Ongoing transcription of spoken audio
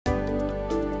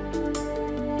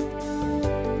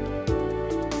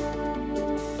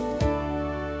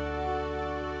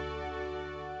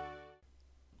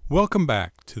Welcome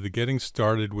back to the Getting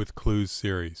Started with Clooz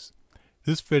series.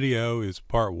 This video is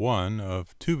part 1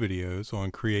 of 2 videos on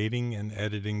creating and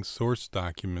editing source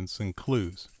documents in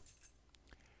Clooz.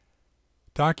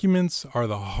 Documents are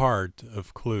the heart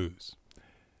of Clooz.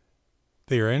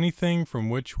 They are anything from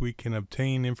which we can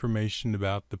obtain information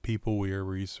about the people we are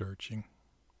researching.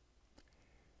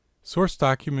 Source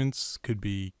documents could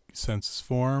be census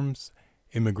forms,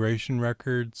 immigration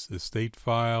records, estate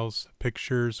files,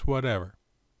 pictures, whatever.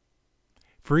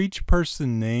 For each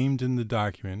person named in the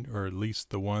document, or at least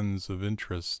the ones of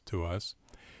interest to us,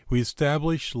 we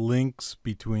establish links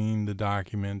between the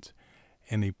document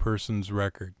and a person's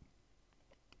record.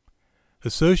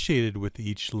 Associated with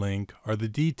each link are the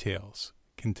details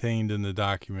contained in the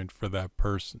document for that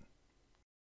person.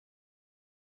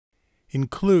 In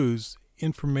Clooz,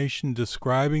 information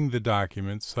describing the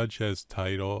document, such as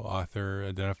title, author,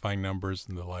 identifying numbers,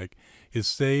 and the like, is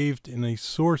saved in a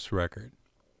source record.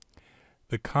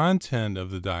 The content of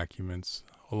the documents,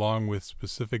 along with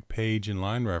specific page and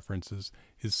line references,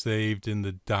 is saved in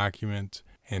the document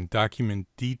and document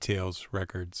details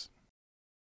records.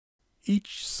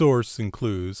 Each source in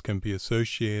Clooz can be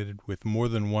associated with more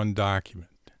than one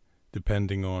document,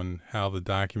 depending on how the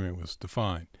document was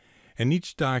defined, and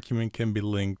each document can be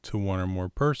linked to one or more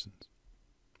persons.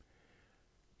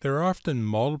 There are often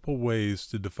multiple ways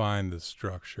to define this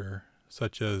structure,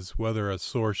 such as whether a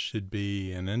source should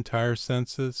be an entire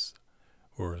census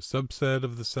or a subset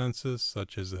of the census,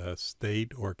 such as a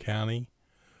state or county,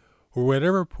 or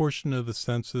whatever portion of the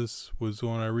census was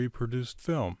on a reproduced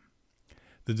film.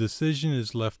 The decision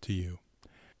is left to you.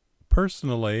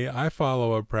 Personally, I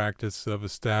follow a practice of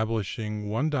establishing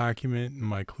one document in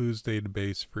my Clooz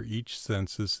database for each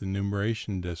census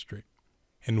enumeration district,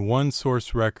 and one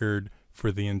source record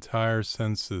for the entire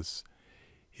census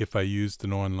if I used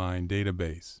an online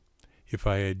database. If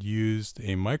I had used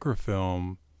a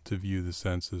microfilm to view the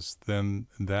census, then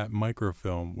that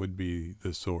microfilm would be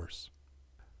the source.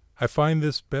 I find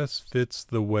this best fits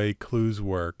the way Clooz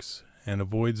works and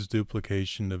avoids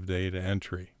duplication of data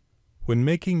entry. When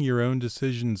making your own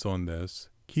decisions on this,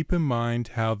 keep in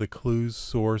mind how the Clooz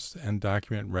source and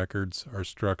document records are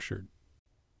structured.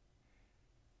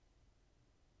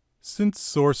 Since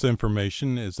source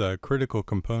information is a critical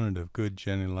component of good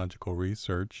genealogical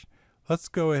research, let's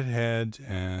go ahead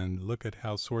and look at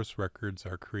how source records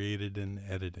are created and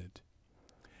edited.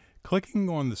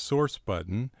 Clicking on the Source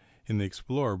button in the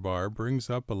Explorer bar brings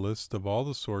up a list of all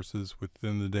the sources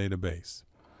within the database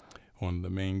on the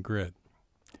main grid.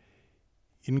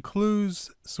 In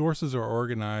Clooz, sources are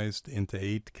organized into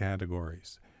 8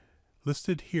 categories,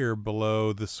 listed here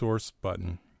below the Source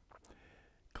button.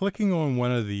 Clicking on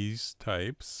one of these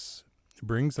types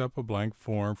brings up a blank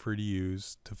form for you to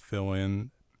use to fill in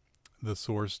the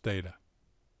source data.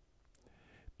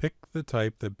 Pick the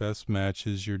type that best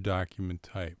matches your document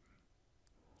type.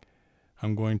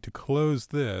 I'm going to close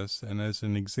this, and as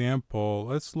an example,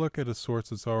 let's look at a source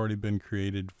that's already been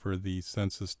created for the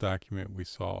census document we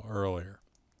saw earlier.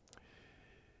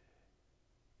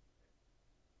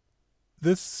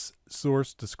 This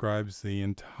source describes the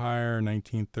entire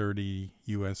 1930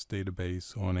 U.S.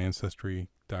 database on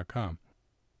Ancestry.com.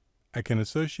 I can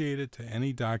associate it to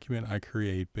any document I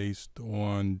create based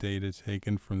on data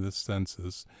taken from this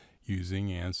census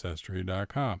using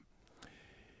Ancestry.com.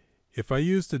 If I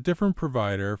used a different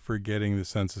provider for getting the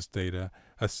census data,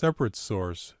 a separate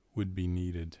source would be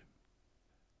needed.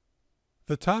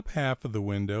 The top half of the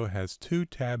window has 2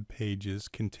 tab pages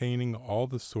containing all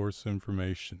the source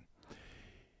information.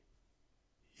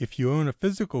 If you own a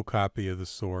physical copy of the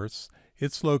source,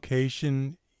 its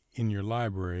location in your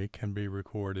library can be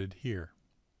recorded here.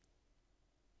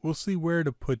 We'll see where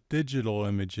to put digital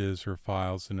images or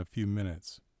files in a few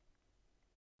minutes.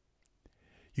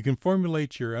 You can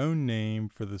formulate your own name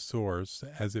for the source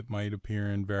as it might appear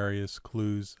in various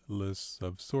Clooz lists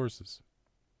of sources.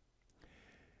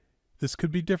 This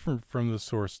could be different from the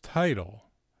source title,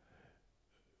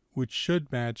 which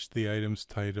should match the item's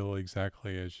title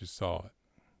exactly as you saw it.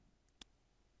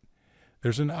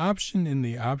 There's an option in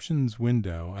the Options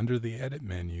window under the Edit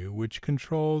menu which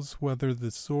controls whether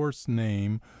the source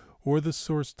name or the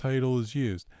source title is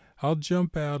used. I'll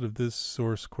jump out of this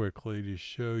source quickly to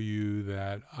show you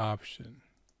that option.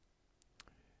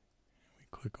 We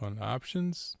click on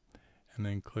Options and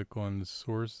then click on the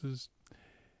Sources.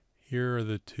 Here are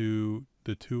the two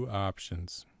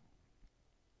options.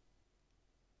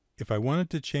 If I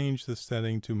wanted to change the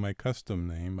setting to my custom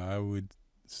name, I would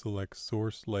select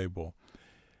Source Label,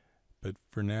 but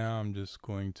for now I'm just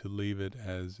going to leave it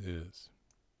as is.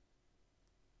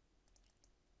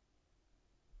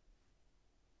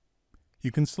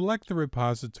 You can select the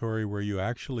repository where you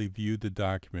actually view the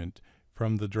document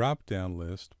from the drop-down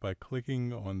list by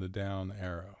clicking on the down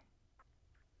arrow.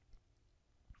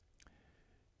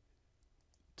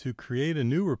 To create a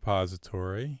new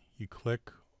repository, you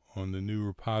click on the New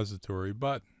Repository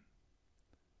button.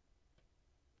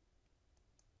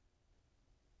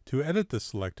 To edit the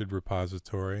selected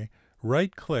repository,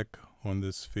 right-click on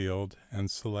this field and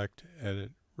select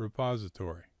Edit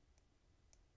Repository.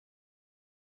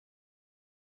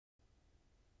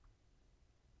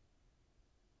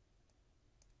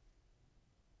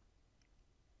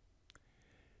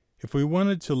 If we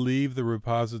wanted to leave the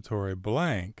repository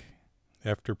blank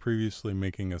after previously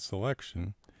making a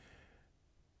selection,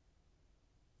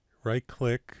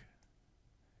 right-click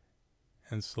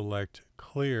and select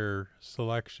Clear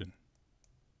Selection.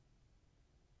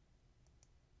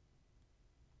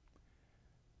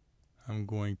 I'm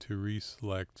going to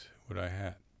reselect what I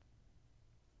had.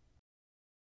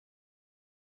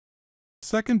 The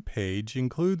second page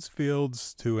includes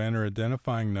fields to enter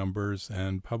identifying numbers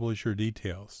and publisher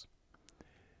details.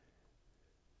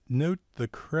 Note the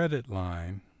credit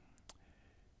line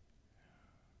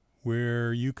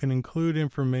where you can include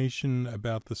information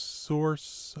about the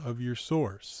source of your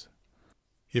source,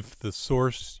 if the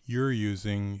source you're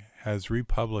using has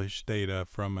republished data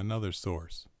from another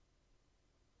source.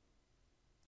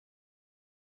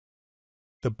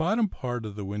 The bottom part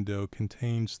of the window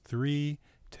contains 3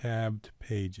 tabbed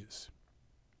pages.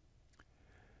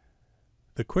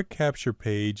 The Quick Capture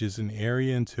page is an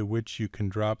area into which you can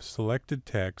drop selected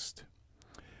text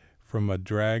from a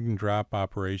drag and drop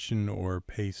operation or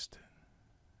paste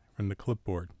from the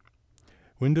clipboard.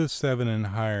 Windows 7 and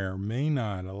higher may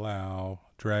not allow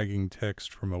dragging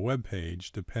text from a web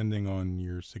page depending on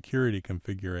your security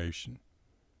configuration.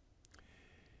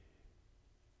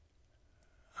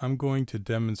 I'm going to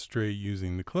demonstrate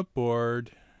using the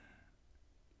clipboard.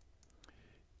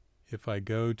 If I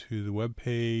go to the web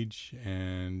page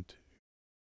and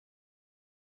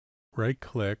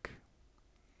right-click,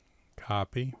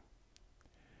 copy,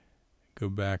 go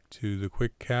back to the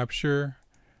Quick Capture,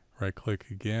 right-click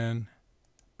again,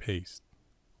 paste.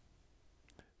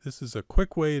 This is a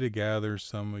quick way to gather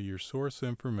some of your source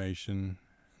information,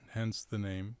 hence the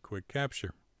name Quick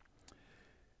Capture.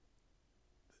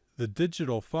 The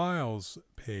Digital Files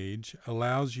page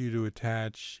allows you to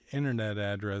attach internet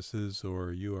addresses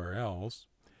or URLs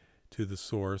to the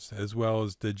source as well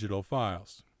as digital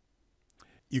files.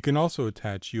 You can also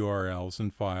attach URLs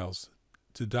and files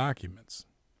to documents.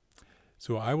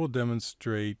 So I will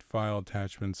demonstrate file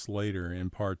attachments later in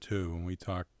part 2 when we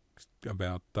talk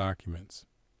about documents.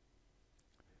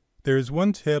 There is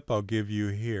one tip I'll give you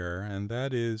here, and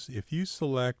that is if you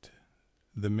select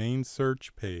the main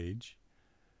search page,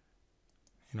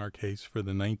 in our case for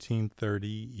the 1930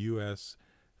 U.S.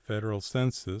 Federal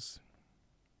Census,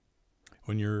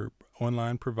 on your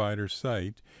online provider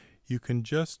site, you can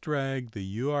just drag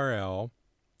the URL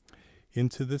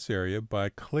into this area by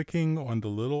clicking on the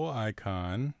little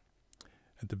icon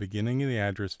at the beginning of the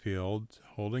address field,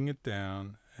 holding it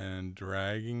down and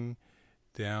dragging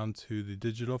down to the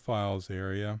digital files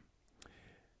area,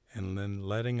 and then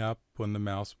letting up on the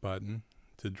mouse button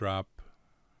to drop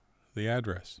the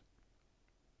address.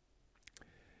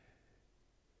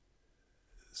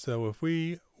 So if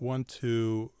we want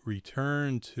to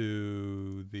return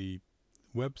to the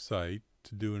website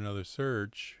to do another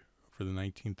search for the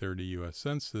 1930 U.S.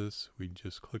 Census, we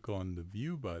just click on the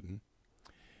View button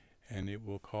and it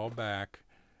will call back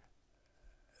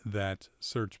that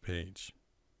search page.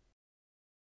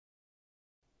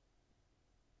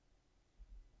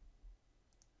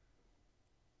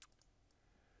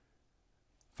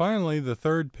 Finally, the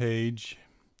third page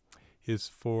is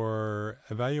for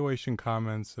evaluation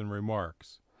comments and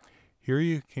remarks. Here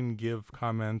you can give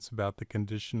comments about the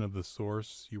condition of the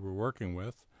source you were working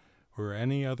with, or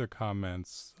any other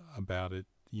comments about it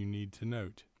you need to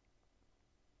note.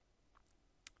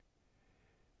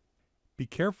 Be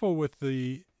careful with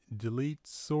the Delete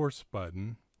Source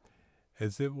button,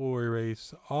 as it will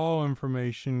erase all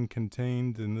information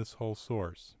contained in this whole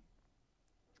source.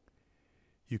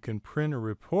 You can print a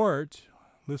report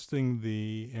listing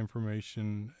the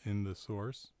information in the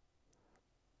source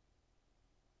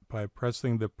by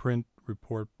pressing the Print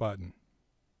Report button.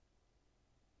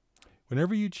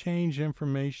 Whenever you change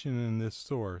information in this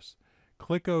source,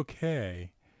 click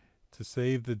OK to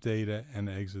save the data and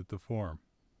exit the form.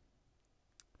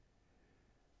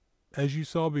 As you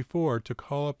saw before, to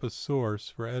call up a source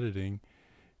for editing,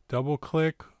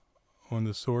 double-click on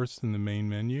the source in the main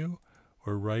menu,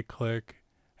 or right-click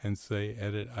and say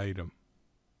Edit Item.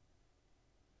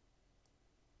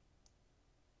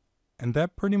 And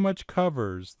that pretty much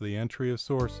covers the entry of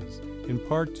sources. In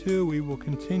part 2, we will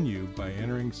continue by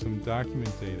entering some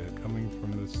document data coming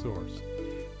from the source.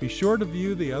 Be sure to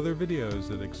view the other videos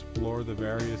that explore the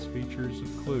various features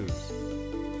of Clooz.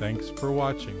 Thanks for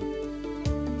watching.